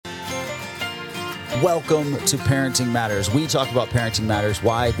Welcome to Parenting Matters. We talk about parenting matters.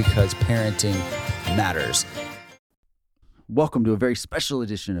 Why? Because parenting matters. Welcome to a very special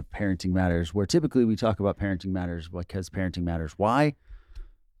edition of Parenting Matters, where typically we talk about parenting matters because parenting matters. Why?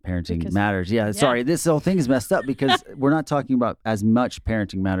 Parenting matters. Yeah, sorry. This whole thing is messed up because we're not talking about as much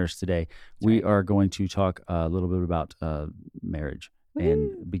parenting matters today. We are going to talk a little bit about marriage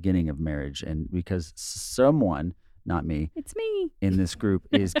and beginning of marriage. And because someone, not me, it's me, in this group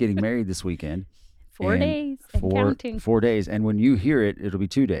is getting married this weekend. 4 days and counting. 4 days. And when you hear it, it'll be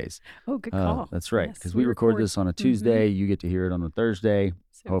 2 days. Oh, good call. That's right. Because we record this on a Tuesday. You get to hear it on a Thursday.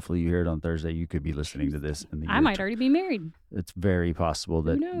 So, hopefully you hear it on Thursday. You could be listening to this in the year. I might already be married. It's very possible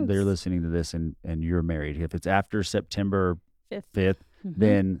that they're listening to this and you're married. If it's after September 5th,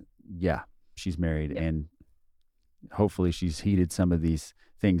 then yeah, she's married. Yep. And hopefully she's heeded some of these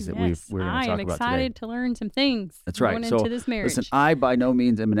things that we're going to talk about today. I am excited to learn some things. That's right. Going into this marriage. Listen, I by no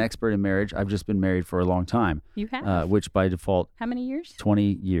means am an expert in marriage. I've just been married for a long time. You have? Which by default. How many years?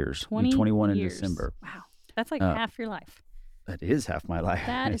 20 years. 21 years. in December. Wow. That's like half your life. That is half my life.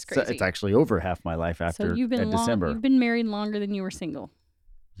 That is crazy. It's actually over half my life after December. You've been married longer than you were single.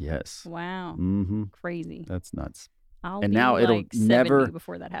 Yes. Wow. Mm-hmm. Crazy. That's nuts. I'll and be now it'll like never 70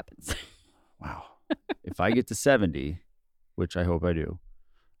 before that happens. Wow. If I get to 70, which I hope I do,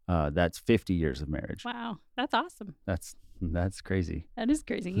 that's 50 years of marriage. Wow. That's awesome. That's crazy. That is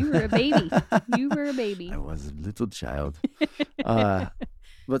crazy. You were a baby. You were a baby. I was a little child.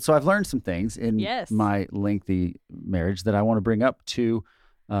 But so I've learned some things in my lengthy marriage that I want to bring up to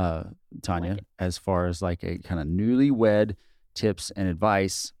Tonya as far as like a kind of newlywed tips and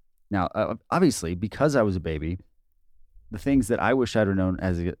advice. Now, obviously, because I was a baby, the things that I wish I'd have known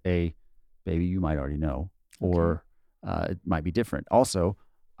as a baby, you might already know, or it might be different. Also,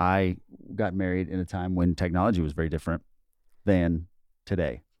 I got married in a time when technology was very different than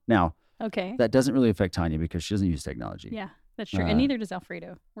today. Now, that doesn't really affect Tonya because she doesn't use technology. Yeah, that's true. And neither does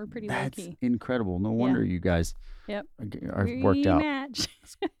Alfredo. We're pretty low-key. That's incredible. No wonder you guys are worked out. Match.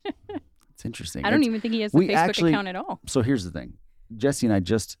 It's interesting. I don't even think he has a Facebook account at all. So here's the thing. Jesse and I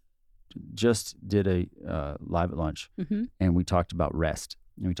just did a live at lunch, and we talked about rest.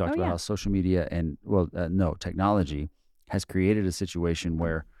 And we talked about how social media and, technology has created a situation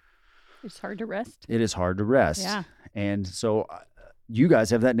where it's hard to rest. It is hard to rest. Yeah. And so you guys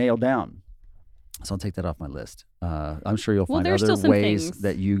have that nailed down. So I'll take that off my list. I'm sure you'll find other ways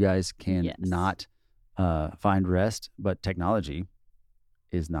that you guys can not find rest, but technology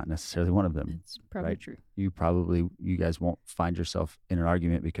is not necessarily one of them. It's probably true. You guys won't find yourself in an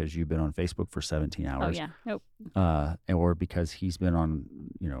argument because you've been on Facebook for 17 hours. Oh, yeah. Nope. Or because he's been on,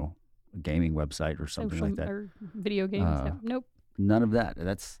 a gaming website or something like that. Or video games. Nope. None of that.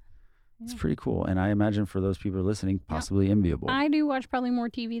 It's pretty cool. And I imagine for those people listening, possibly enviable. I do watch probably more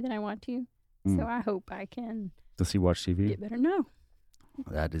TV than I want to. So I hope I can. Does he watch TV? Get better. No.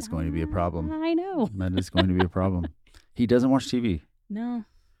 That is going to be a problem. I know. That is going to be a problem. He doesn't watch TV. No.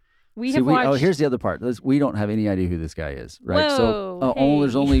 Have watched... Oh, here's the other part. We don't have any idea who this guy is, right? Whoa,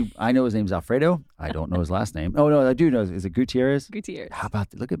 there's only, I know his name's Alfredo. I don't know his last name. Oh, no, I do know. Is it Gutierrez? Gutierrez. How about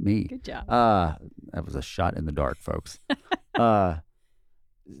that? Look at me. Good job. That was a shot in the dark, folks. I've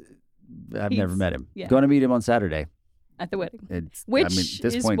never met him. Yeah. Going to meet him on Saturday. At the wedding.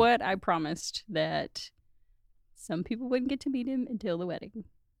 What I promised that some people wouldn't get to meet him until the wedding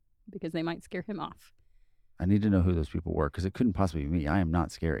because they might scare him off. I need to know who those people were because it couldn't possibly be me. I am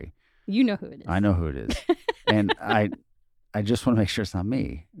not scary. You know who it is. I know who it is. And I just want to make sure it's not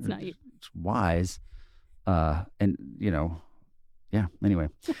me. It's not you. It's wise. Anyway.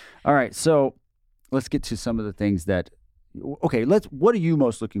 All right. So let's get to some of the things that, what are you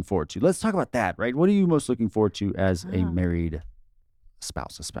most looking forward to? Let's talk about that, right? What are you most looking forward to as a married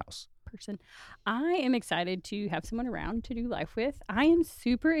spouse, person? I am excited to have someone around to do life with. I am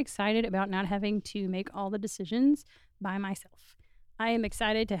super excited about not having to make all the decisions by myself. I am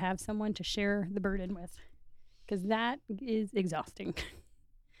excited to have someone to share the burden with because that is exhausting.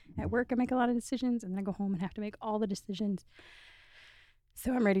 At work, I make a lot of decisions and then I go home and have to make all the decisions.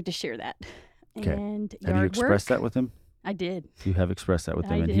 So I'm ready to share that. Okay. And have you expressed that with him? I did. You have expressed that with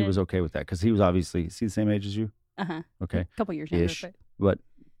him, and he was okay with that because he was obviously, is he the same age as you? Uh-huh. Okay. A couple years younger, but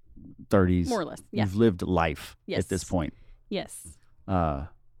 30s. More or less, yeah. You've lived life at this point. Yes.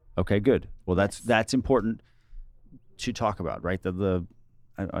 Okay, good. Well, that's important to talk about, right?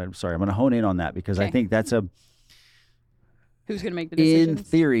 I'm sorry, I'm going to hone in on that because I think that's who's going to make the decisions? In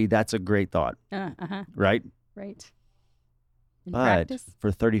theory, that's a great thought. Right? Right. In but practice?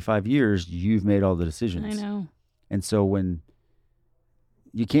 For 35 years, you've made all the decisions. I know. And so when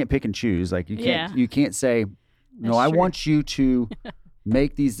you can't pick and choose, like you can't say, no, I want you to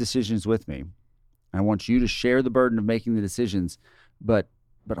make these decisions with me. I want you to share the burden of making the decisions, but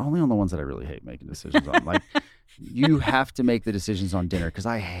only on the ones that I really hate making decisions on. Like, you have to make the decisions on dinner, because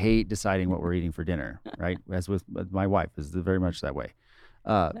I hate deciding what we're eating for dinner, right? As with my wife is very much that way.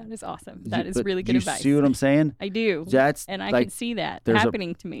 That is awesome. That is really good advice. You see what I'm saying? I do. And I can see that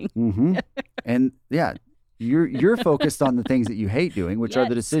happening to me. Mm-hmm. And yeah, you're focused on the things that you hate doing, which are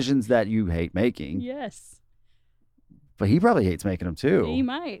the decisions that you hate making. Yes. But he probably hates making them too. He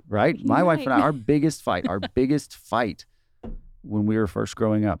might. Right? My wife and I, our biggest fight when we were first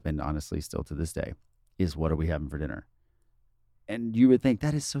growing up, and honestly still to this day, is what are we having for dinner? And you would think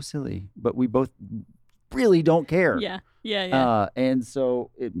that is so silly, but we both really don't care. Yeah. And so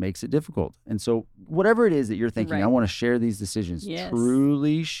it makes it difficult. And so whatever it is that you're thinking, I want to share these decisions,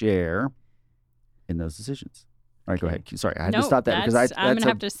 truly share in those decisions. All right, go ahead. Sorry, I had to stop that because I'm going to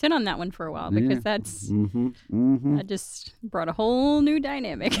have to sit on that one for a while, because that's that just brought a whole new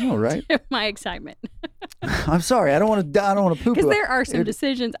dynamic to my excitement. I'm sorry. I don't want to poo-poo. Because there are some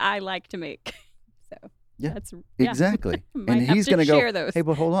decisions I like to make. So that's exactly. And he's going to go, those. Hey,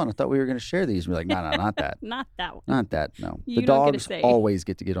 but hold on. I thought we were going to share these. And we're like, no, not that. Not that one. Not that. No. The dogs always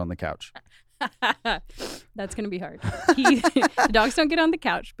get to get on the couch. That's going to be hard. The dogs don't get on the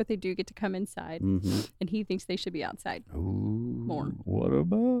couch, but they do get to come inside. And he thinks they should be outside. Ooh, more. What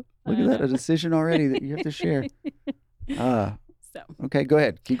about? Look at that. A decision already that you have to share. Okay, go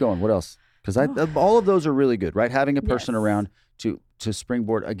ahead. Keep going. What else? Because all of those are really good, right? Having a person around to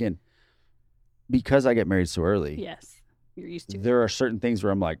springboard. Again, because I get married so early. Yes, you're used to it. There are certain things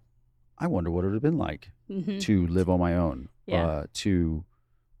where I'm like, I wonder what it would have been like to live on my own. To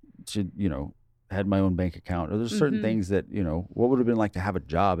had my own bank account. Or there's certain things that, what would it have been like to have a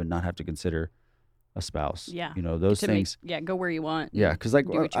job and not have to consider a spouse. Yeah. Those things. Go where you want. Yeah, because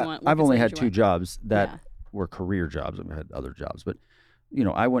I've only had 2 jobs that were career jobs. I've had other jobs, but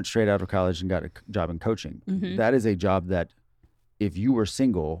I went straight out of college and got a job in coaching. That is a job that if you were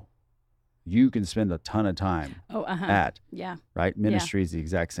single, you can spend a ton of time at. Yeah. Right? Ministry is the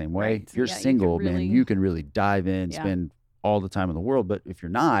exact same way. Right. If you're single, man, you can really dive in, spend all the time in the world. But if you're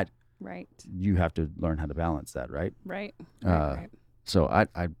not, you have to learn how to balance that, right? Right. So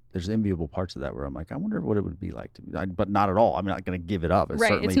there's enviable parts of that where I'm like, I wonder what it would be like to be, but not at all. I'm not going to give it up.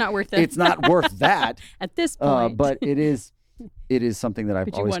 It's not worth it. It's not worth that at this point. But it is something that I've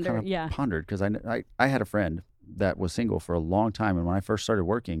always kind of pondered, because I had a friend that was single for a long time, and when I first started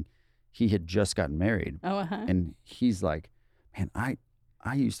working, he had just gotten married. And he's like, man,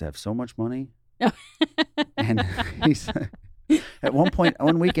 I used to have so much money. And he's at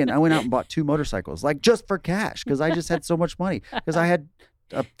one weekend, I went out and bought 2 motorcycles, like just for cash, because I just had so much money, because I had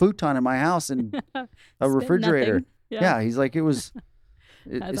a futon in my house and a refrigerator. Yeah, he's like, it was.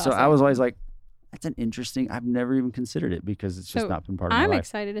 So awesome. I was always like, that's an interesting. I've never even considered it, because it's just not been part of my life. I'm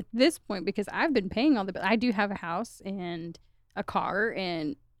excited at this point because I've been paying all the bills. I do have a house and a car,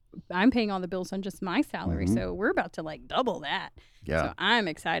 and I'm paying all the bills on just my salary. So we're about to double that. Yeah. So I'm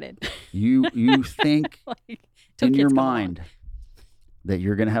excited. You think in your mind that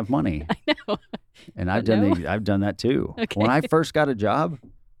you're going to have money. I know. And I've done that too. Okay. When I first got a job,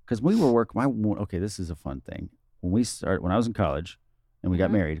 because we were working. Okay, this is a fun thing. When I was in college, and we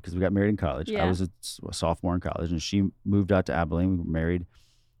got married, because we got married in college. Yeah. I was a sophomore in college, and she moved out to Abilene. We were married,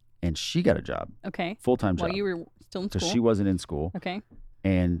 and she got a job. Okay. Full-time job. While you were still in school. Because she wasn't in school. Okay.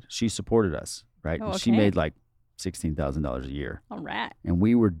 And she supported us, right? Oh, okay. She made like $16,000 a year. All right. And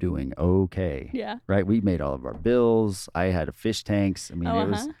we were doing okay. Yeah. Right? We made all of our bills. I had fish tanks. I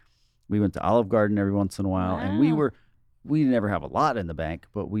mean, we went to Olive Garden every once in a while. Wow. And we never have a lot in the bank,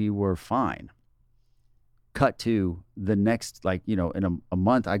 but we were fine. Cut to the next, in a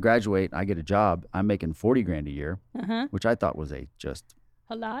month, I graduate, I get a job. I'm making $40,000 a year, which I thought was a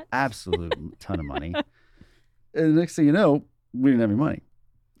lot, absolute ton of money. And the next thing you know, we didn't have any money.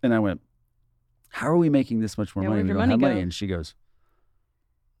 And I went, how are we making this much more money? We don't have money. And she goes,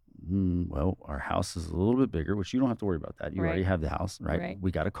 well, our house is a little bit bigger, which you don't have to worry about that. You already have the house, right? We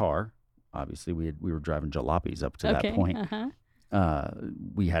got a car. Obviously, we were driving jalopies up to that point.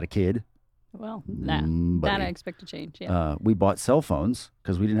 We had a kid. Well, that I expect to change, yeah. We bought cell phones,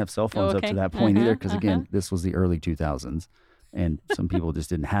 because we didn't have cell phones up to that point either, because, again, this was the early 2000s, and some people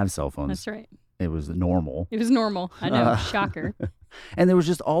just didn't have cell phones. That's right. It was normal. It was normal. I know. Shocker. And there was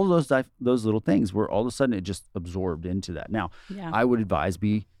just all of those little things where all of a sudden it just absorbed into that. Now, I would advise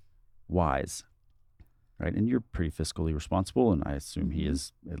be wise, right? And you're pretty fiscally responsible, and I assume he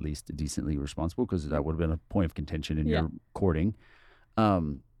is at least decently responsible, because that would have been a point of contention in your courting.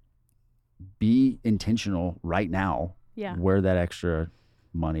 Be intentional right now where that extra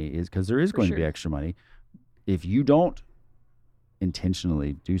money is, because there is going to be extra money. If you don't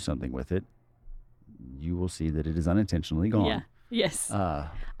intentionally do something with it, you will see that it is unintentionally gone. Yeah. Yes.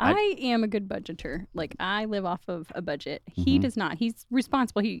 I am a good budgeter. Like, I live off of a budget. He does not. He's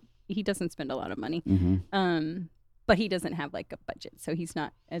responsible. He doesn't spend a lot of money. But he doesn't have like a budget. So he's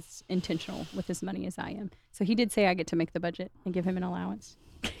not as intentional with his money as I am. So he did say I get to make the budget and give him an allowance.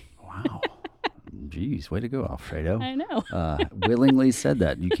 Wow. Jeez, way to go, Alfredo. I know. Willingly said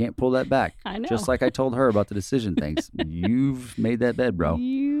that. You can't pull that back. I know. Just like I told her about the decision things. You've made that bed, bro.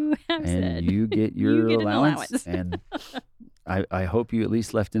 You have and said. You get your you get allowance. And I hope you at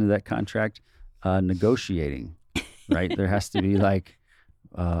least left into that contract negotiating, right? There has to be like,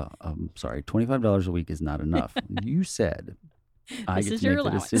 sorry, $25 a week is not enough. You said I get to make the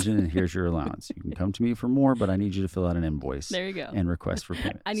decision, and here's your allowance. You can come to me for more, but I need you to fill out an invoice. There you go. And request for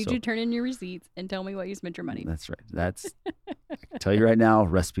payment. I need you to turn in your receipts and tell me what you spent your money. That's right. That's, I can tell you right now,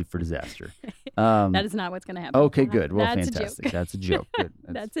 recipe for disaster. That is not what's going to happen. Okay, good. Well, that's fantastic. That's a joke. Good.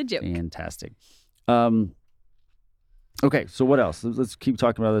 That's a joke. Fantastic. Okay, so what else? Let's keep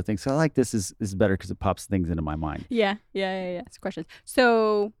talking about other things. I like this is better because it pops things into my mind. Yeah. It's questions.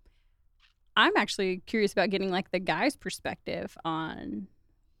 So I'm actually curious about getting like the guy's perspective on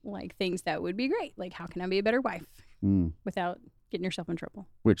like things that would be great. Like, how can I be a better wife without getting yourself in trouble?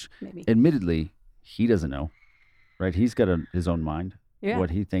 Which, maybe, admittedly, he doesn't know, right? He's got his own mind,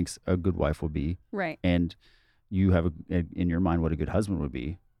 what he thinks a good wife will be. Right. And you have in your mind what a good husband would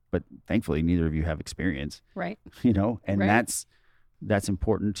be. But thankfully, neither of you have experience. Right. You know, and that's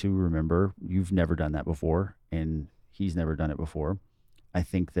important to remember. You've never done that before, and he's never done it before. I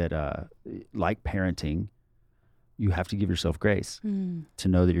think that, like parenting, you have to give yourself grace to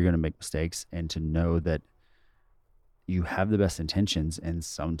know that you're going to make mistakes and to know that you have the best intentions, and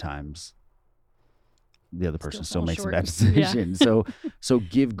sometimes the other person still makes a bad decision. Yeah. So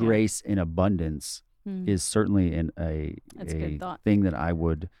give grace in abundance is certainly a thing that I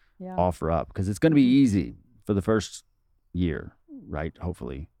would offer up, because it's going to be easy for the first year, right?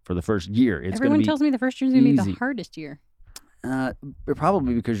 Hopefully for the first year. Everyone tells me the first year is going to be the hardest year.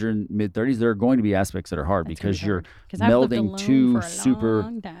 Probably because you're in mid-30s, there are going to be aspects that are hard because you're melding two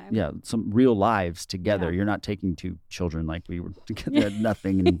some real lives together. Yeah. You're not taking two children like we were together at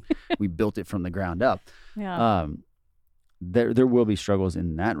nothing and we built it from the ground up. Yeah. There will be struggles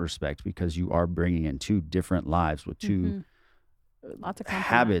in that respect because you are bringing in two different lives with two lots of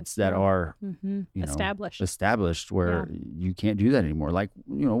habits that are established where you can't do that anymore. Like,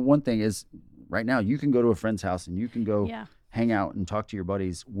 one thing is right now you can go to a friend's house and you can go hang out and talk to your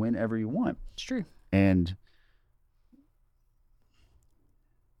buddies whenever you want. It's true. And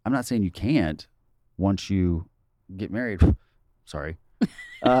I'm not saying you can't once you get married. Sorry.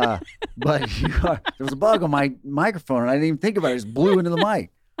 But there was a bug on my microphone and I didn't even think about it. It just blew into the mic.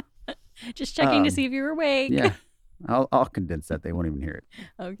 Just checking to see if you were awake. Yeah. I'll condense that. They won't even hear it.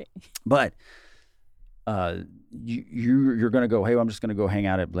 Okay. But you're going to go, hey, I'm just going to go hang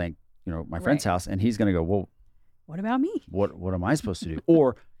out at blank, my friend's house. And he's going to go, well, what about me? What am I supposed to do?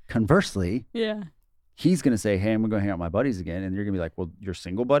 Or conversely, he's going to say, hey, I'm going to go hang out with my buddies again. And you're going to be like, well, you're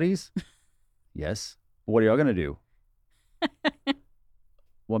single buddies? Yes. What are y'all going to do?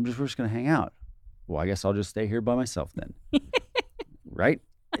 Well, we're just going to hang out. Well, I guess I'll just stay here by myself then. Right?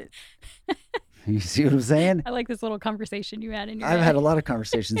 You see what I'm saying? I like this little conversation you had in your head. I've had a lot of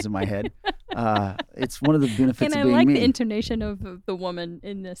conversations in my head. It's one of the benefits of being me. And I like the intonation of the woman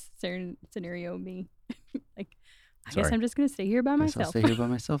in this scenario, me. Like, I guess I'm just going to stay here by myself. I'll stay here by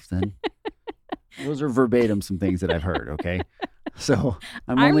myself then. Those are verbatim some things that I've heard, okay? So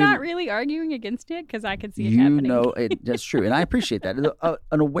I'm not really arguing against it because I can see it happening. That's true. And I appreciate that.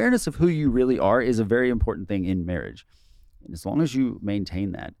 An awareness of who you really are is a very important thing in marriage. And as long as you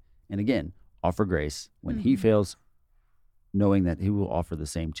maintain that, and again, offer grace when he fails, knowing that he will offer the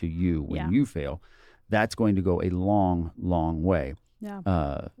same to you when you fail, that's going to go a long, long way.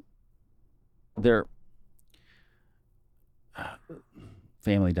 Yeah.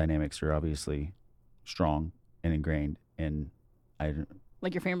 Family dynamics are obviously strong and ingrained, and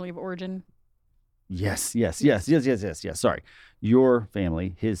like your family of origin. Yes. Sorry, your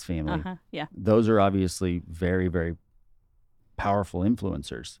family, his family. Yeah. Those are obviously very, very powerful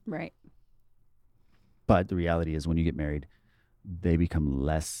influencers. Right. But the reality is, when you get married, they become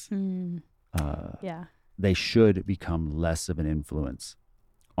less. They should become less of an influence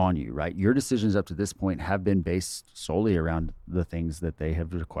on you, right? Your decisions up to this point have been based solely around the things that they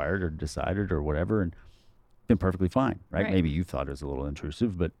have required or decided or whatever, and been perfectly fine, right? Maybe you thought it was a little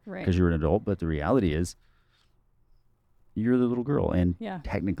intrusive, but because you're an adult. But the reality is, you're the little girl, and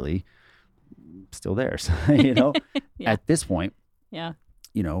technically still theirs. At this point, a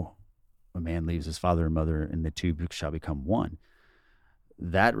man leaves his father and mother, and the two shall become one.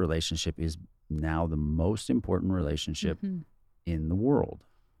 That relationship is now the most important relationship in the world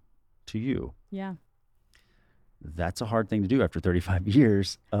to you. Yeah. That's a hard thing to do after 35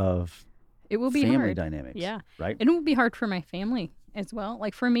 years of it will be family hard. dynamics. Yeah. Right? And it will be hard for my family as well.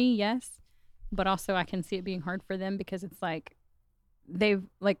 Like for me, yes. But also I can see it being hard for them because it's like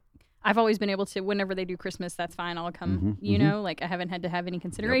I've always been able to, whenever they do Christmas, that's fine. I'll come, you know, like I haven't had to have any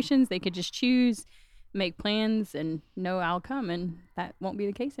considerations. Yep. They could just choose, make plans, and know I'll come, and that won't be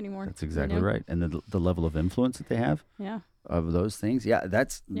the case anymore. That's exactly right. And the level of influence that they have of those things. Yeah,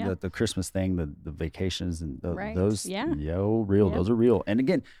 that's the Christmas thing, the vacations and those. Yeah. Real. Yep. Those are real. And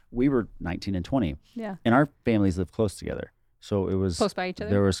again, we were 19 and 20. Yeah. And our families lived close together. So it was close by each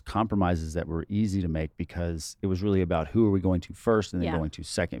other. There was compromises that were easy to make because it was really about who are we going to first and then going to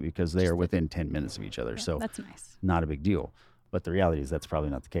second, because they are within 10 minutes of each other. So that's nice. Not a big deal. But the reality is that's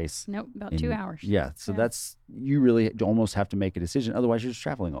probably not the case. Nope, about 2 hours. Yeah. So that's, you really almost have to make a decision. Otherwise, you're just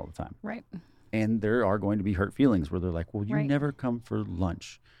traveling all the time. Right. And there are going to be hurt feelings where they're like, well, you never come for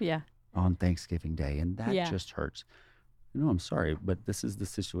lunch on Thanksgiving Day. And that just hurts. I'm sorry, but this is the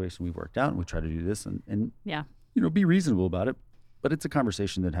situation we worked out, and we try to do this and be reasonable about it. But it's a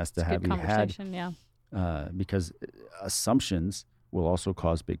conversation that has to be had. Because assumptions will also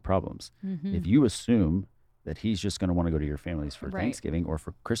cause big problems. Mm-hmm. If you assume that he's just going to want to go to your family's for Thanksgiving or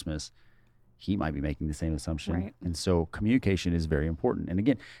for Christmas, he might be making the same assumption. Right. And so communication is very important. And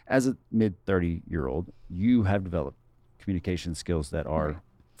again, as a mid-30-year-old, you have developed communication skills that are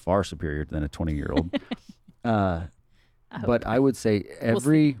far superior than a 20-year-old. But I would say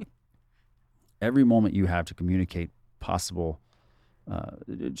every moment you have to communicate possible,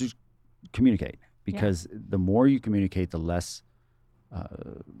 just communicate, because the more you communicate, the less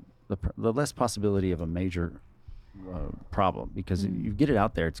the less possibility of a major problem, because you get it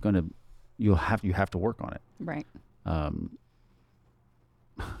out there, you have to work on it. Right.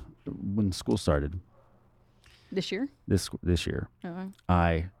 When school started this year,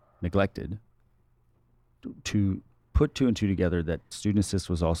 I neglected to put 2 and 2 together that Student Assist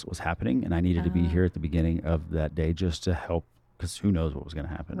was happening, and I needed to be here at the beginning of that day just to help, because who knows what was going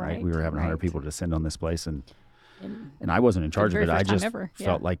to happen, right? We were having 100 people to descend on this place, and I wasn't in charge of it. I just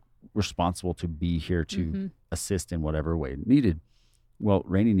felt like responsible to be here to assist in whatever way needed. Well,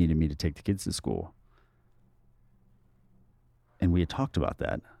 Rainey needed me to take the kids to school, and we had talked about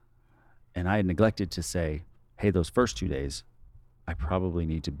that, and I had neglected to say, hey, those first 2 days, I probably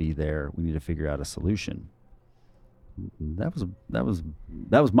need to be there. We need to figure out a solution. That was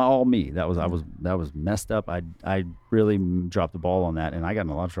all me. That was messed up. I really dropped the ball on that, and I got in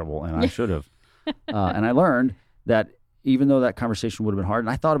a lot of trouble, and I should have. And I learned that even though that conversation would have been hard, and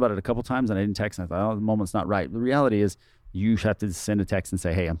I thought about it a couple times, and I didn't text, and I thought, the moment's not right. The reality is, you have to send a text and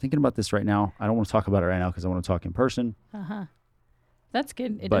say, hey, I'm thinking about this right now. I don't want to talk about it right now because I want to talk in person. That's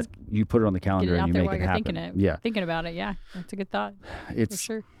good. But you put it on the calendar and you make it happen. Thinking about it. Yeah, that's a good thought. It's for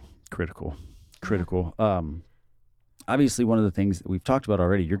sure. Critical. Obviously, one of the things that we've talked about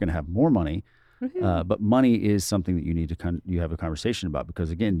already, you're going to have more money, but money is something that you need to you have a conversation about,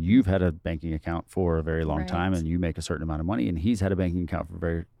 because again, you've had a banking account for a very long time, and you make a certain amount of money, and he's had a banking account for a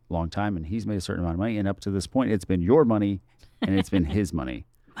very long time, and he's made a certain amount of money, and up to this point, it's been your money, and it's been his money.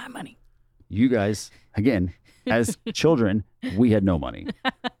 My money. You guys, again, as children, we had no money.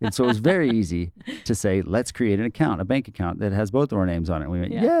 And so it was very easy to say, let's create an account, a bank account that has both of our names on it. And we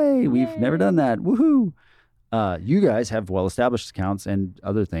went, yay, we've never done that. Woohoo. You guys have well-established accounts and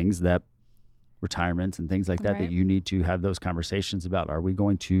other things, that retirements and things like that, that you need to have those conversations about. Are we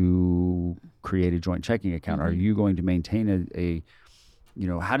going to create a joint checking account? Are you going to maintain a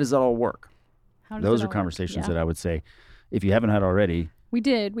how does that all work? Those are conversations that I would say, if you haven't had already. We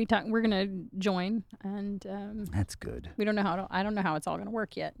did. We talked. We're going to join, and that's good. We don't know I don't know how it's all going to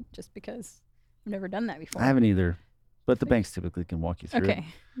work yet, just because I've never done that before. I haven't either, but the banks typically can walk you through. Okay.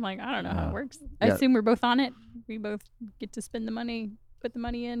 I'm like, I don't know how it works. I assume we're both on it. We both get to spend the money, put the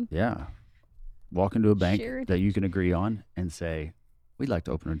money in. Yeah. Walk into a bank that you can agree on and say, we'd like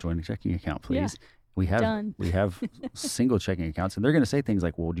to open a joint checking account, please. Yeah. We have single checking accounts, and they're going to say things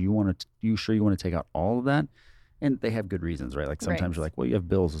like, well, you sure you want to take out all of that? And they have good reasons, right? Like sometimes you're like, well, you have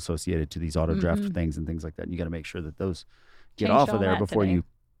bills associated to these auto draft things and things like that. And you got to make sure that those get off of there before you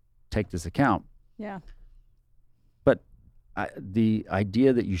take this account. Yeah. But the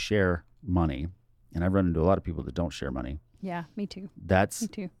idea that you share money, and I've run into a lot of people that don't share money. Yeah, me too. That's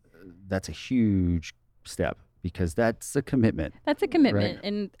a huge step, because that's a commitment. That's a commitment. Right?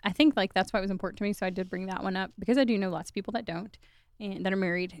 And I think that's why it was important to me. So I did bring that one up, because I do know lots of people that don't, and that are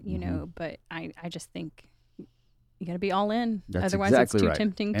married, but I just think you got to be all in. That's Otherwise, exactly it's too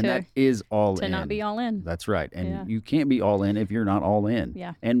tempting and that is all to in. not be all in. That's right. And you can't be all in if you're not all in.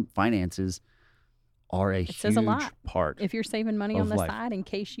 Yeah. And finances, are a huge part. If you're saving money on the side in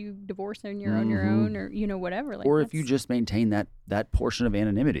case you divorce and you're on your own, or whatever, like, or if you just maintain that portion of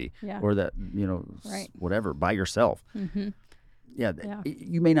anonymity, or that whatever by yourself.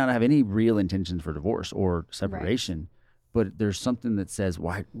 You may not have any real intentions for divorce or separation, but there's something that says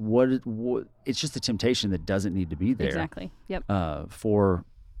what it's just a temptation that doesn't need to be there. Exactly. Yep. For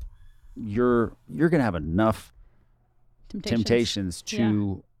you're gonna have enough temptations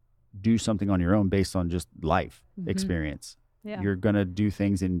to do something on your own based on just life experience. Yeah. You're going to do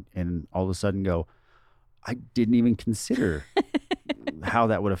things and all of a sudden go, I didn't even consider how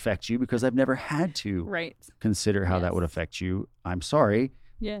that would affect you because I've never had to consider how that would affect you. I'm sorry.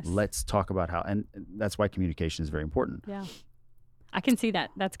 Yes. Let's talk about how, and that's why communication is very important. Yeah. I can see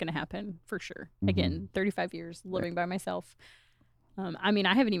that that's going to happen for sure. Again, 35 years living by myself. I mean,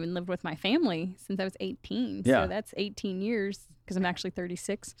 I haven't even lived with my family since I was 18. So that's 18 years because I'm actually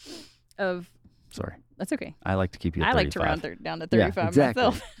 36 of. Sorry. That's okay. I like to keep you at 35. I like to round down to 35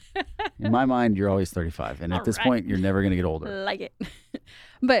 myself. In my mind, you're always 35. And at this point, you're never going to get older. Like it.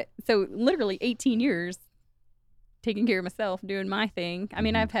 But so literally 18 years taking care of myself, doing my thing. I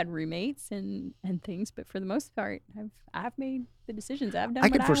mean, I've had roommates and things, but for the most part, I've made the decisions. I've done I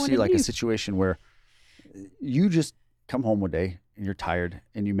could foresee like a situation where you just come home one day and you're tired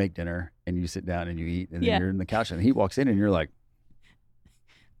and you make dinner and you sit down and you eat and then you're in the couch and he walks in and you're like,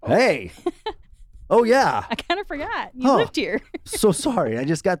 hey, oh yeah. I kind of forgot you lived here. So sorry. I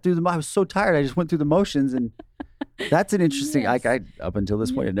just got through I was so tired. I just went through the motions and that's an interesting, I up until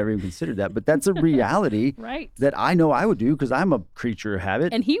this point, I'd never even considered that, but that's a reality that I know I would do because I'm a creature of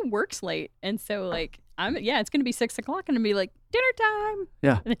habit. And he works late. And so like, it's going to be 6 o'clock and I'll be like, dinner time.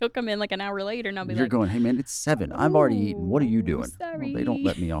 Yeah. And he'll come in like an hour later and I'll be You're going, hey man, it's 7. I've already eaten. What are you doing? Sorry. Well, they don't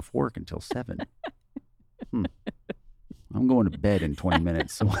let me off work until 7. I'm going to bed in 20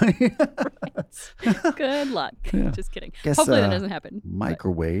 minutes. Good luck. Yeah. Just kidding. Hopefully that doesn't happen.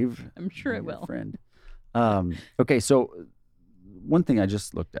 Microwave. I'm sure it will. Friend. Okay, so one thing I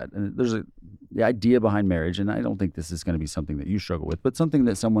just looked at, and there's the idea behind marriage, and I don't think this is going to be something that you struggle with, but something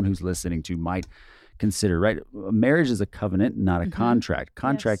that someone who's listening to might consider, right? Marriage is a covenant, not a contract.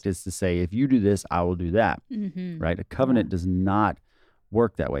 Contract is to say, if you do this, I will do that, right? A covenant does not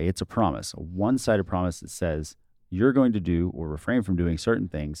work that way. It's a promise, a one-sided promise that says you're going to do or refrain from doing certain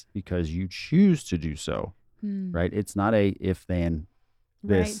things because you choose to do so, right? It's not a if, then,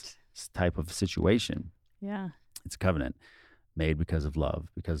 this type of situation. Yeah. It's a covenant made because of love,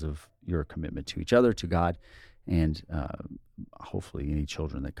 because of your commitment to each other, to God, and hopefully any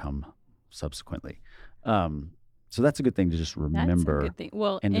children that come subsequently. So that's a good thing to just remember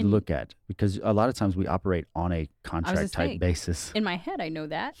and to look at, because a lot of times we operate on a contract type basis. In my head, I know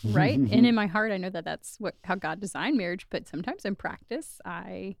that, right? And in my heart, I know that that's how God designed marriage. But sometimes in practice,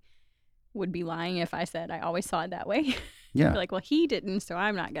 I would be lying if I said I always saw it that way. Yeah. Be like, well, he didn't, so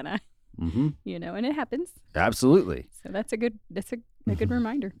I'm not gonna. And it happens. Absolutely. So that's a good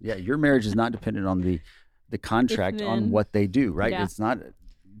reminder. Yeah, your marriage is not dependent on the contract on what they do, right? Yeah. It's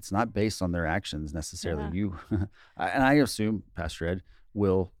not based on their actions necessarily. Yeah. You and I assume Pastor Ed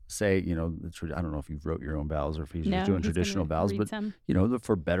will say, I don't know if you've wrote your own vows or if he's just doing traditional vows, but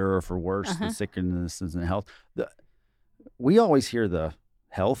for better or for worse, the sickness and health. We always hear the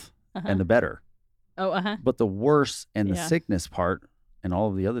health and the better. But the worse and the sickness part and all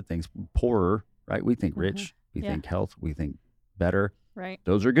of the other things, poorer, right? We think rich, we think health, we think better. Right.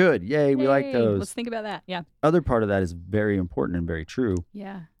 Those are good. Yay, we like those. Let's think about that. Yeah. Other part of that is very important and very true.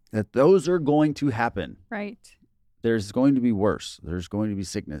 Yeah. That those are going to happen. Right. There's going to be worse. There's going to be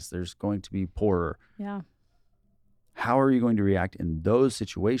sickness. There's going to be poorer. Yeah. How are you going to react in those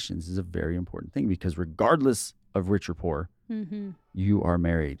situations is a very important thing, because regardless of rich or poor, you are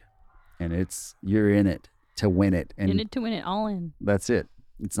married. And you're in it to win it. And in it to win it, all in. That's it.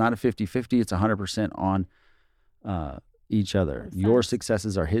 It's not a 50-50. It's 100% on each other. Your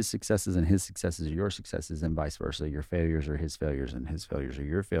successes are his successes and his successes are your successes, and vice versa. Your failures are his failures and his failures are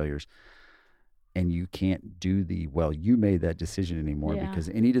your failures. And you can't do you made that decision anymore, because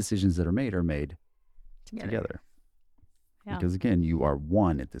any decisions that are made together. Yeah. Because again, you are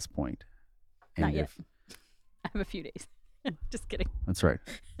one at this point. And not yet. I have a few days. Just kidding. That's right.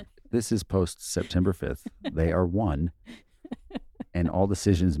 This is post September 5th. They are one, and all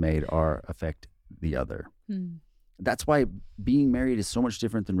decisions made affect the other. That's why being married is so much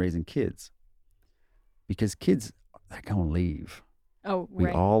different than raising kids, because kids, they're going to leave. Oh, we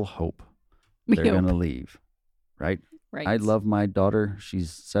all hope they're going to leave, right? Right. I love my daughter. She's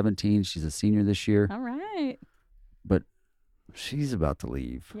 17. She's a senior this year. All right. But she's about to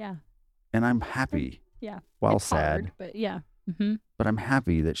leave. Yeah. And I'm happy. Yeah. While it's sad. Hard, but yeah. But I'm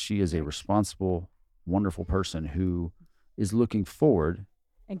happy that she is a responsible wonderful person who is looking forward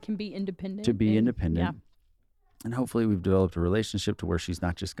and can be independent. To be independent. Yeah. And hopefully we've developed a relationship to where she's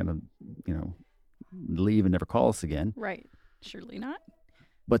not just going to, leave and never call us again. Right. Surely not.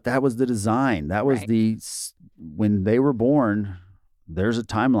 But that was the design. That was when they were born, there's a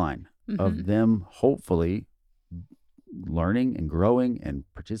timeline of them hopefully learning and growing and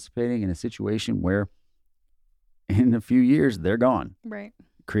participating in a situation where in a few years they're gone. Right.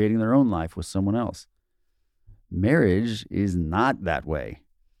 Creating their own life with someone else. Marriage is not that way.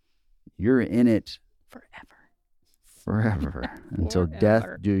 You're in it forever until death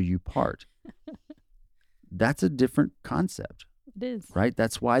do you part. That's a different concept. It is. Right?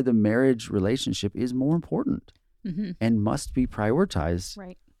 That's why the marriage relationship is more important and must be prioritized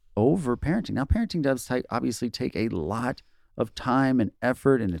over parenting. Now, parenting does obviously take a lot of time and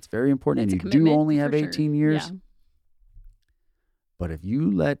effort, and it's very important. And you do only have 18 years. Yeah. But if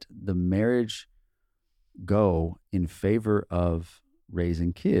you let the marriage go in favor of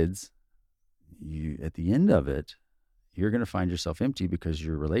raising kids, you at the end of it, you're going to find yourself empty because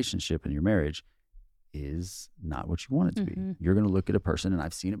your relationship and your marriage is not what you want it to be. You're going to look at a person, and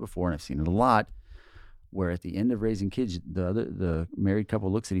I've seen it before, and I've seen it a lot, where at the end of raising kids, the married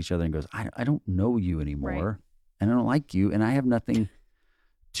couple looks at each other and goes, I don't know you anymore, and I don't like you, and I have nothing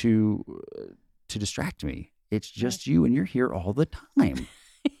to distract me. It's just you, and you're here all the time.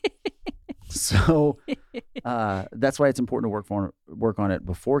 So that's why it's important to work on it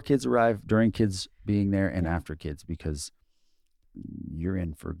before kids arrive, during kids being there, and after kids, because you're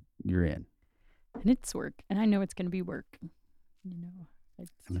in. And it's work, and I know it's going to be work.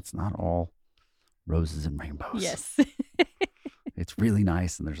 And it's not all roses and rainbows. Yes. It's really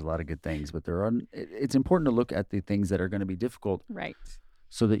nice, and there's a lot of good things, but it's important to look at the things that are going to be difficult, right?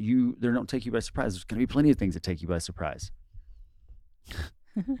 So that they don't take you by surprise. There's going to be plenty of things that take you by surprise.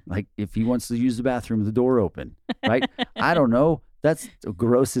 Like if he wants to use the bathroom with the door open, right? I don't know. That's the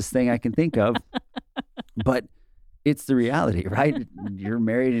grossest thing I can think of, but it's the reality, right? You're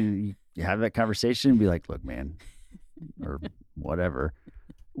married and you have that conversation and be like, look, man, or whatever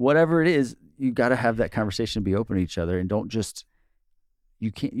it is, you got to have that conversation, be open to each other, and don't just,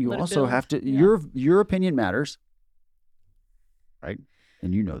 you also have to, your opinion matters, right?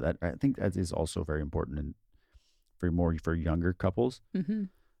 And you know that. I think that is also very important for younger couples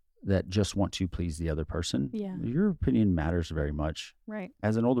that just want to please the other person. Yeah. Your opinion matters very much. Right.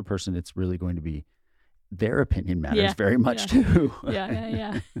 As an older person, it's really going to be their opinion matters very much too.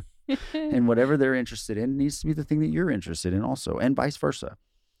 Yeah. And whatever they're interested in needs to be the thing that you're interested in also, and vice versa.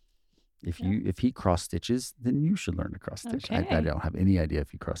 If he cross stitches, then you should learn to cross stitch. Okay. I don't have any idea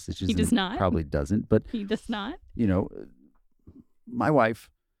if he cross stitches. He does not. Probably doesn't, but he does not. My wife.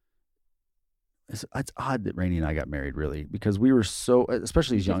 It's odd that Rainey and I got married, really, because we were so,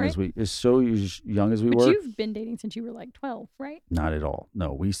 especially as young as we were. But you've been dating since you were like 12, right? Not at all.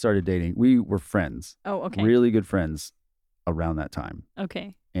 No, we started dating. We were friends. Oh, okay. Really good friends around that time.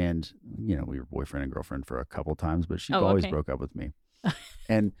 Okay. And, we were boyfriend and girlfriend for a couple times, but she always broke up with me.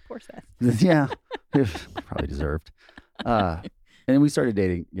 And poor Seth. Yeah, probably deserved. And then we started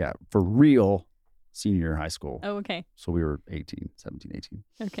dating, for real, senior year of high school. Oh, okay. So we were 17, 18.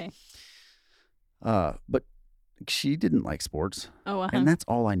 Okay. But she didn't like sports. Oh, and that's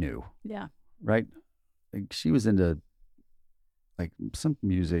all I knew. Yeah. Right? Like, she was into like some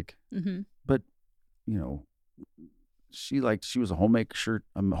music, but she was a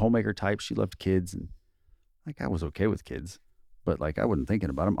homemaker type. She loved kids, and like I was okay with kids, but like I wasn't thinking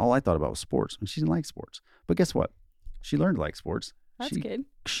about them. All I thought about was sports, and she didn't like sports. But guess what? She learned to like sports. That's good.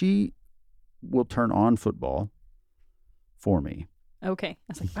 She will turn on football for me. Okay. I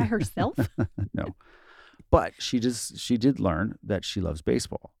was like, by herself? No. But she did learn that she loves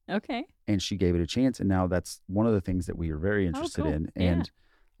baseball. Okay. And she gave it a chance. And now that's one of the things that we are very interested in. And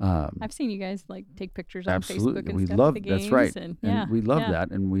I've seen you guys like take pictures on Facebook and we stuff love at the games. That's right. And we love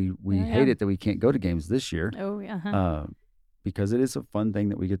that. And we hate it that we can't go to games this year. Oh, yeah. Because it is a fun thing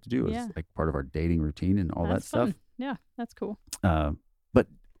that we get to do. It's like part of our dating routine and all that stuff. Fun. Yeah, that's cool. But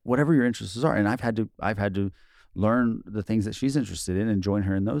whatever your interests are, and I've had to learn the things that she's interested in and join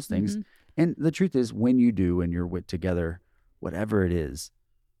her in those things. And the truth is, when you do and you're together, whatever it is,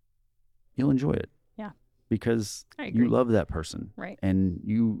 you'll enjoy it. Yeah. Because you love that person. Right. And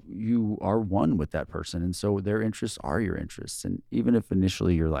you are one with that person. And so their interests are your interests. And even if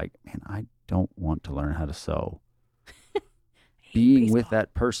initially you're like, man, I don't want to learn how to sew. Being with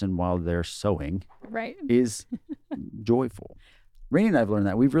that person while they're sewing is joyful. Rainey and I have learned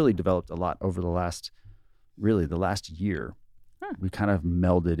that. We've really developed a lot over the last year. We kind of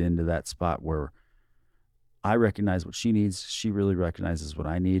melded into that spot where I recognize what she needs. She really recognizes what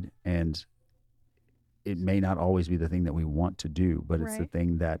I need. And it may not always be the thing that we want to do, but it's the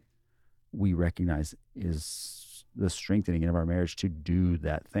thing that we recognize is the strengthening of our marriage to do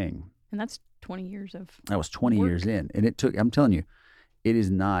that thing. And that's 20 years of That was 20 work. years in. And it took, I'm telling you, it is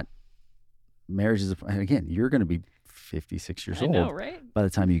not, marriage is, and again, you're going to be 56 years old. I know, right? By the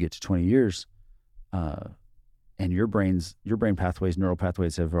time you get to 20 years, and your brain pathways, neural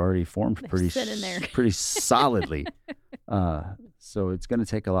pathways have already formed pretty solidly. So it's going to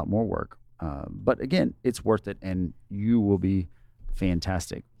take a lot more work. But again, it's worth it, and you will be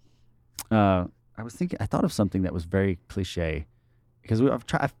fantastic. I thought of something that was very cliche, because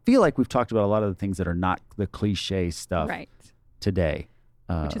I feel like we've talked about a lot of the things that are not the cliche stuff today.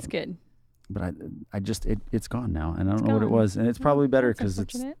 Which is good. But it's gone now, and I don't know what it was. And it's probably better, because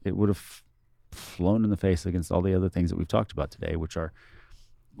it would have flown in the face against all the other things that we've talked about today, which are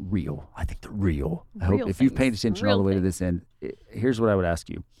real. I think they're real. I hope if you've paid attention all the way to this end, here's what I would ask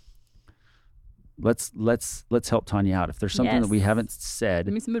you. Let's help Tonya out. If there's something that we haven't said,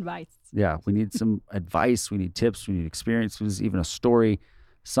 give me some advice. Yeah, we need some advice. We need tips. We need experiences, even a story,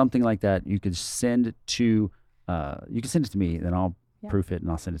 something like that. You could send to you can send it to me, then I'll proof it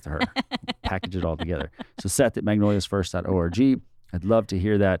and I'll send it to her. Package it all together. So Seth@magnoliasfirst.org. I'd love to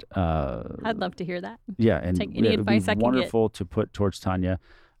hear that. I'd love to hear that. Yeah, and take any advice I can get. Wonderful to put towards Tonya.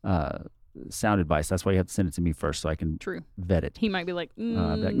 Sound advice. That's why you have to send it to me first, so I can vet it. He might be like,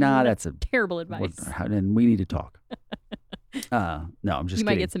 nah, that's a terrible advice. And we need to talk. No, I'm just kidding. You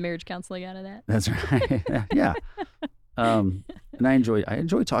might get some marriage counseling out of that. That's right. Yeah. And I enjoy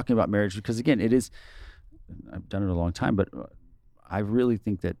talking about marriage, because again, it is. I've done it a long time, but I really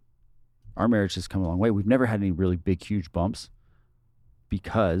think that our marriage has come a long way. We've never had any really big, huge bumps,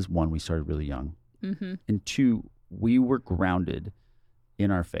 because one, we started really young, and two, we were grounded in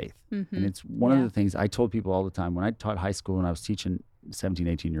our faith. And it's one of the things I told people all the time when I taught high school, and I was teaching 17,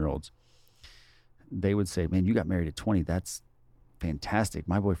 18-year-olds. They would say, man, you got married at 20. That's fantastic.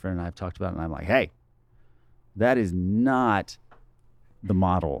 My boyfriend and I have talked about it, and I'm like, hey, that is not the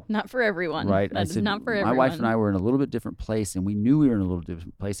model. Not for everyone. Right? That is not for everyone. My wife and I were in a little bit different place, and we knew we were in a little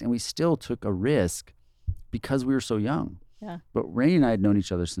different place, and we still took a risk because we were so young. Yeah. But Rainey and I had known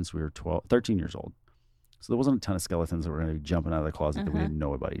each other since we were 13 years old. So there wasn't a ton of skeletons that were going to be jumping out of the closet that we didn't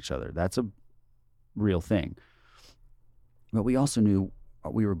know about each other. That's a real thing. But we also knew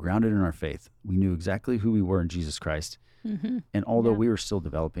we were grounded in our faith. We knew exactly who we were in Jesus Christ. And although we were still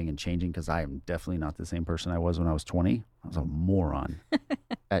developing and changing, because I am definitely not the same person I was when I was 20. I was a moron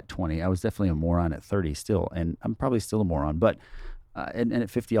at 20. I was definitely a moron at 30 still. And I'm probably still a moron. But and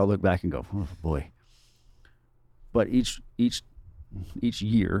at 50, I'll look back and go, oh, boy. But each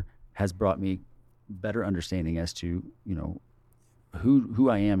year has brought me better understanding as to, who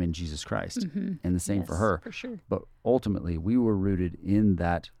I am in Jesus Christ, and the same for her. For sure. But ultimately, we were rooted in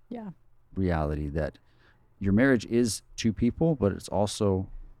that reality that your marriage is two people, but it's also,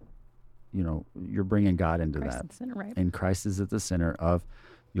 you're bringing God into Christ that. at the center, right? And Christ is at the center of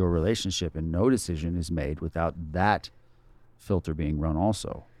your relationship, and no decision is made without that filter being run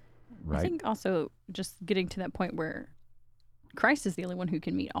also, right? I think also just getting to that point where Christ is the only one who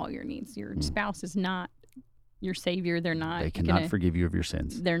can meet all your needs. Your spouse is not your savior. They're not. They cannot forgive you of your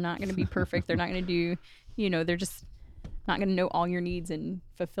sins. They're not going to be perfect. They're not going to do, they're just not going to know all your needs and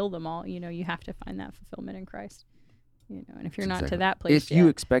fulfill them all. You have to find that fulfillment in Christ. And if you're not to that place if you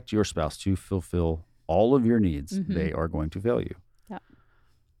expect your spouse to fulfill all of your needs, they are going to fail you. Yeah.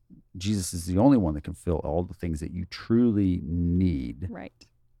 Jesus is the only one that can fill all the things that you truly need. Right.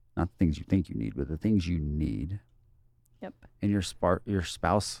 Not the things you think you need, but the things you need. Yep. And your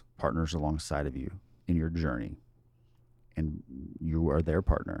spouse partners alongside of you in your journey, and you are their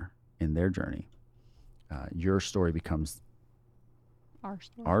partner in their journey. Your story becomes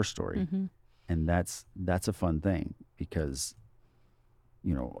our story. And that's a fun thing, because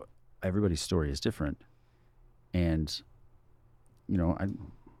everybody's story is different, and I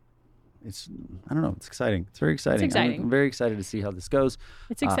don't know, it's exciting. It's very exciting. It's exciting. I'm very excited to see how this goes.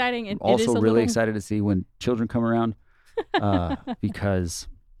 It's exciting. I'm also really excited to see when children come around, because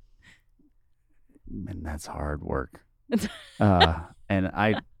man, that's hard work. And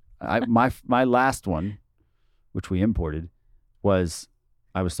my last one, which we imported, I was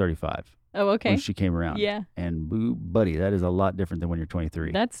 35. Oh, okay. When she came around. Yeah. And boo, buddy, that is a lot different than when you're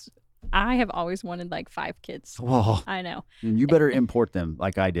 23. That's I have always wanted like 5 kids. Whoa. I know. And you better import them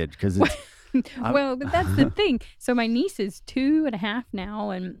like I did because it's. Well, but that's the thing. So my niece is 2.5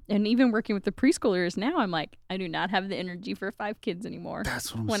 now, and even working with the preschoolers now, I'm like, I do not have the energy for 5 kids anymore.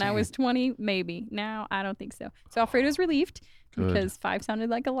 That's what I'm saying. When I was 20, maybe. Now I don't think so. So Alfredo's relieved. Good. Because 5 sounded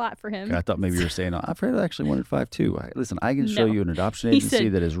like a lot for him. Okay, I thought maybe you were saying, Alfredo actually wanted 5 too. Listen, I can show you an adoption agency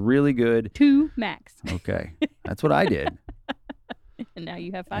that is really good. 2 max. Okay. That's what I did. And now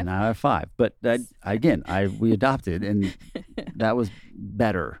you have 5? And now I have 5. But we adopted, and that was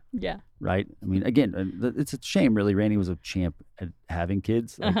better. Yeah. Right? I mean, again, it's a shame, really. Randy was a champ at having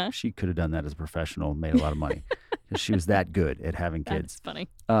kids. Like, she could have done that as a professional, made a lot of money. Because she was that good at having kids. That's funny.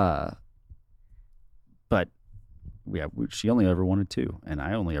 But yeah, she only ever wanted 2, and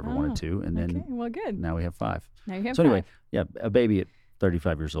I only ever wanted 2, and then well, good. Now we have 5. Now you have so 5. Anyway, yeah, a baby at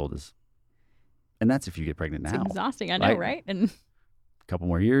 35 years old is, and that's if you get pregnant now. It's exhausting, I know, right? And a couple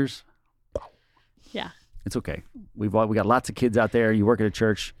more years. Yeah, it's okay. We got lots of kids out there. You work at a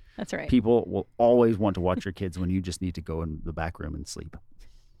church. That's right. People will always want to watch your kids when you just need to go in the back room and sleep.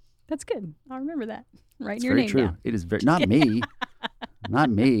 That's good. I'll remember that. Write your name true. down. It is very not me. Not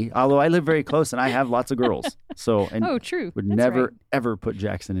me. Although I live very close and I have lots of girls. So true. Would That's never right. ever put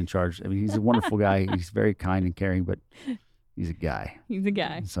Jackson in charge. I mean, he's a wonderful guy. He's very kind and caring, but he's a guy. He's a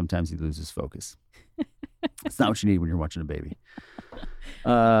guy. Sometimes he loses focus. It's not what you need when you're watching a baby.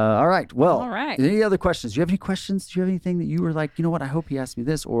 All right. Well, any other questions? Do you have any questions? Do you have anything that you were like, you know what? I hope he asked me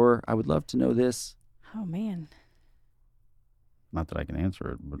this, or I would love to know this. Oh, man. Not that I can answer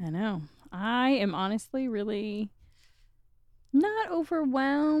it. But. I know. I am honestly really not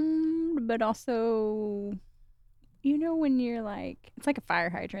overwhelmed, but also, when you're like, it's like a fire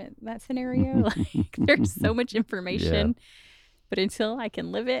hydrant, that scenario. Like, there's so much information, but until I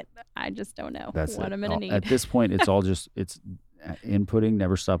can live it, I just don't know what I'm going to need. At this point, it's all just, it's inputting,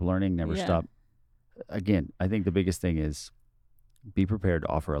 never stop learning, never stop. Again, I think the biggest thing is be prepared to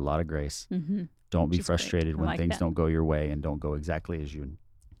offer a lot of grace. Mm-hmm. Don't be frustrated when things don't go your way and don't go exactly as you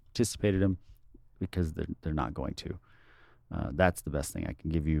anticipated them, because they're not going to. That's the best thing I can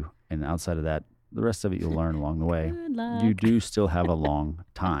give you. And outside of that, the rest of it you'll learn along the way. Good luck. You do still have a long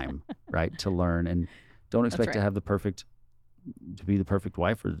time, right, to learn. And don't expect to have to be the perfect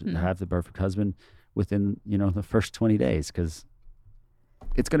wife or to have the perfect husband within, the first 20 days, because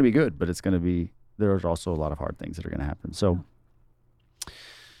it's going to be good, but there's also a lot of hard things that are going to happen. So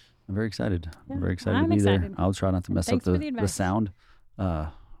I'm very excited. Yeah, I'm very excited to be there. I'll try not to mess up the sound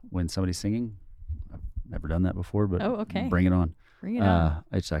when somebody's singing. I've never done that before, but bring it on. Bring it on.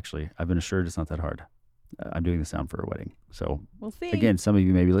 It's actually, I've been assured it's not that hard. I'm doing the sound for a wedding. So we'll see. Again, some of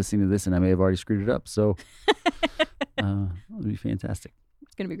you may be listening to this and I may have already screwed it up. So it'll be fantastic.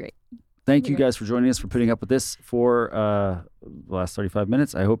 It's going to be great. Thank you guys for joining us, for putting up with this for the last 35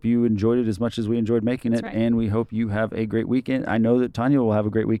 minutes. I hope you enjoyed it as much as we enjoyed making it, and we hope you have a great weekend. I know that Tonya will have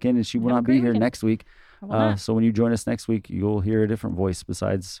a great weekend, and she will not be here next week. So when you join us next week, you'll hear a different voice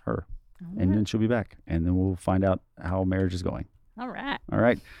besides her, and then she'll be back, and then we'll find out how marriage is going. All right. All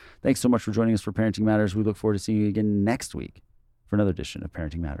right. Thanks so much for joining us for Parenting Matters. We look forward to seeing you again next week for another edition of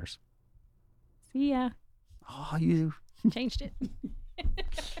Parenting Matters. See ya. Oh, you changed it.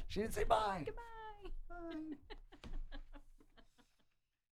 She didn't say bye. Goodbye. Bye.